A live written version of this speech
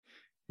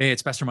Hey,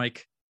 it's Pastor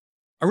Mike.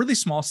 A really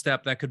small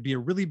step that could be a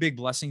really big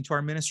blessing to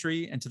our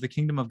ministry and to the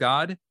kingdom of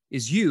God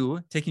is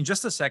you taking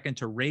just a second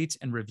to rate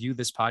and review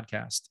this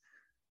podcast.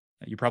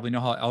 You probably know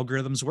how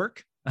algorithms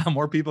work.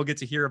 More people get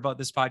to hear about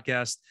this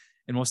podcast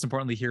and most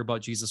importantly, hear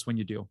about Jesus when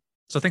you do.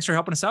 So thanks for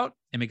helping us out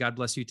and may God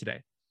bless you today.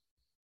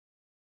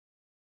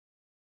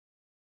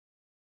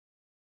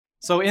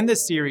 So in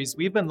this series,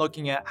 we've been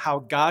looking at how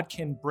God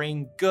can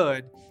bring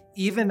good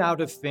even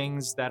out of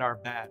things that are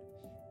bad.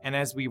 And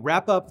as we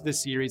wrap up the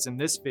series in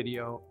this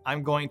video,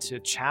 I'm going to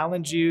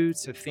challenge you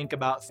to think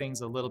about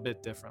things a little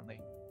bit differently.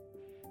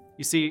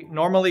 You see,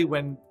 normally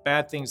when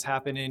bad things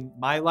happen in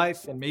my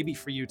life, and maybe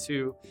for you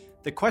too,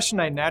 the question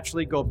I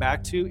naturally go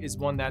back to is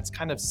one that's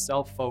kind of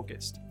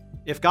self-focused.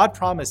 If God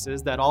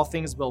promises that all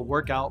things will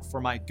work out for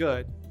my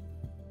good,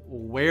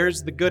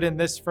 where's the good in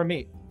this for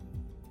me?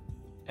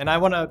 And I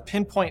want to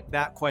pinpoint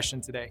that question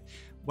today.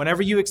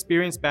 Whenever you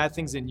experience bad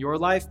things in your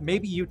life,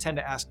 maybe you tend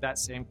to ask that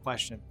same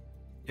question.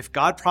 If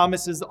God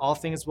promises all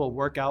things will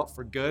work out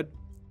for good,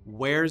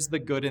 where's the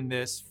good in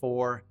this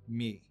for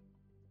me?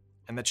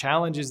 And the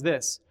challenge is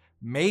this: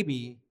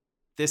 maybe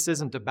this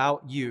isn't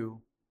about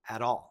you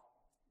at all.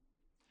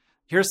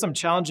 Here's some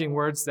challenging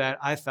words that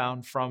I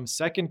found from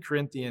 2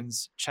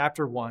 Corinthians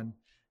chapter 1.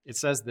 It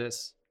says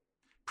this: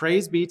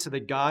 "Praise be to the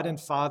God and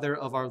Father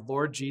of our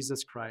Lord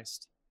Jesus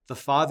Christ, the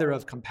Father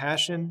of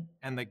compassion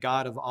and the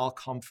God of all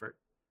comfort,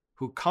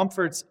 who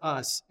comforts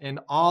us in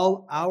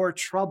all our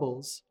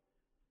troubles,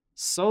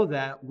 so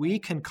that we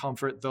can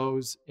comfort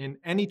those in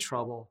any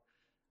trouble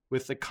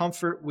with the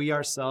comfort we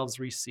ourselves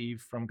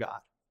receive from God."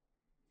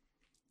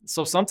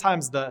 So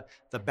sometimes the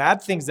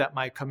bad things that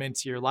might come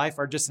into your life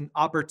are just an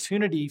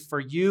opportunity for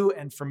you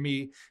and for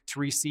me to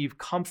receive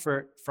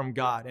comfort from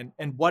God.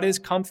 And what is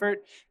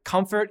comfort?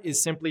 Comfort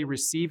is simply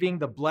receiving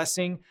the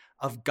blessing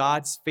of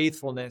God's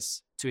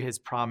faithfulness to his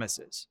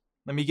promises.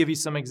 Let me give you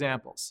some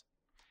examples.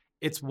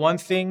 It's one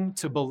thing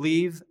to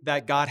believe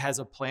that God has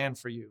a plan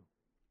for you.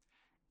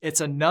 It's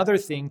another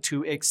thing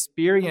to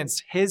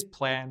experience his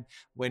plan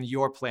when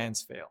your plans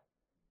fail.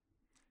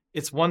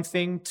 It's one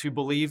thing to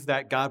believe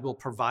that God will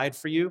provide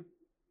for you.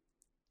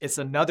 It's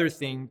another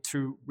thing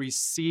to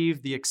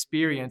receive the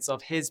experience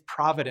of his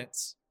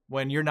providence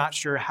when you're not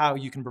sure how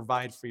you can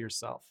provide for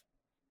yourself.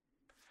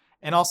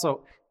 And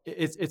also,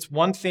 it's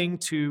one thing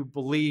to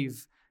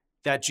believe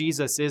that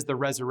Jesus is the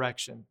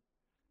resurrection,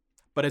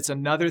 but it's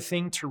another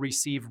thing to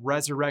receive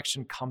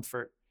resurrection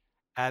comfort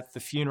at the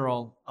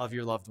funeral of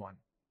your loved one.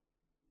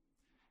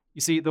 You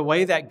see, the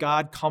way that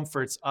God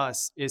comforts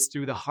us is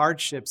through the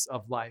hardships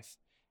of life.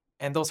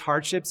 And those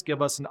hardships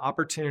give us an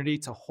opportunity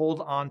to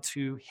hold on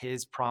to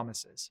his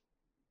promises.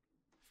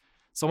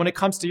 So when it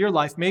comes to your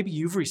life, maybe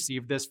you've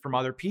received this from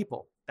other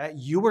people, that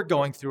you were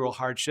going through a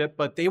hardship,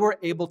 but they were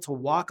able to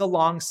walk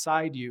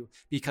alongside you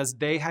because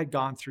they had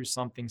gone through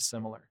something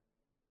similar.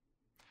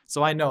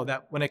 So I know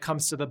that when it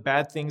comes to the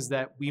bad things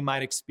that we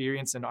might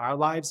experience in our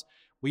lives,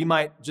 we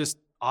might just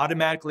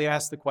automatically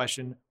ask the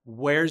question,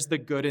 where's the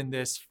good in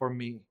this for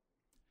me?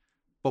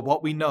 But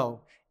what we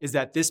know is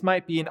that this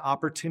might be an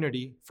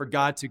opportunity for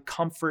God to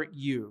comfort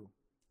you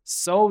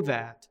so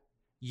that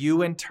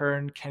you in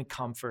turn can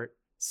comfort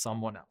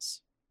someone else.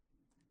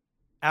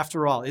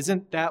 After all,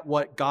 isn't that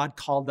what God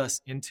called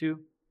us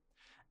into?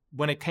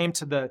 When it came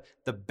to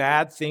the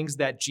bad things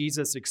that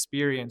Jesus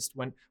experienced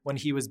when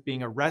he was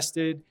being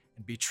arrested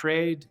and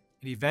betrayed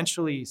and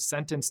eventually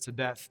sentenced to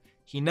death,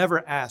 he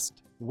never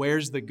asked,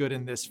 where's the good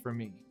in this for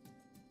me?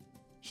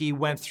 He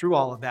went through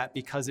all of that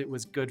because it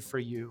was good for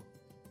you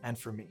and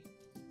for me.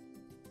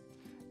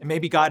 And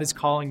maybe God is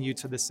calling you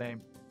to the same.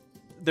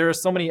 There are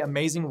so many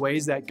amazing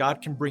ways that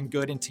God can bring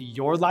good into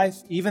your life,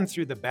 even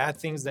through the bad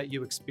things that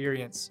you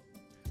experience.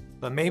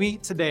 But maybe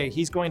today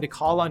he's going to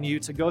call on you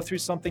to go through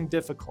something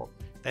difficult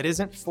that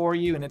isn't for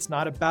you and it's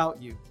not about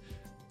you,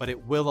 but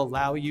it will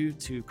allow you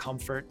to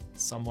comfort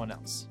someone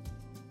else.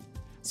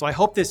 So I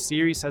hope this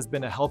series has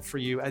been a help for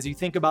you as you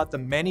think about the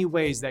many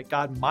ways that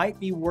God might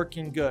be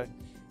working good,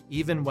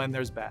 even when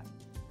there's bad.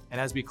 And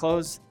as we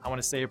close, I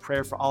want to say a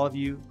prayer for all of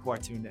you who are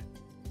tuned in.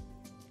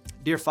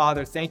 Dear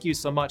Father, thank you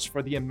so much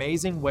for the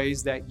amazing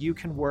ways that you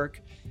can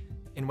work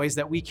in ways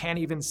that we can't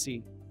even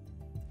see.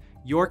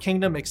 Your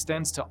kingdom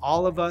extends to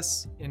all of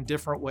us in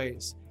different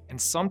ways, and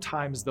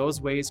sometimes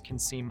those ways can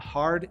seem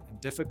hard and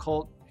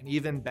difficult and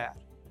even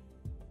bad.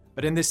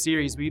 But in this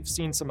series, we've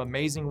seen some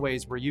amazing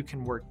ways where you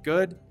can work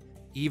good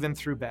even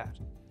through bad.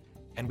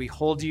 And we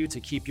hold you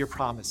to keep your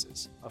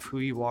promises of who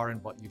you are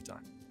and what you've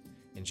done.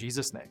 In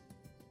Jesus' name,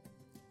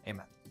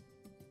 amen.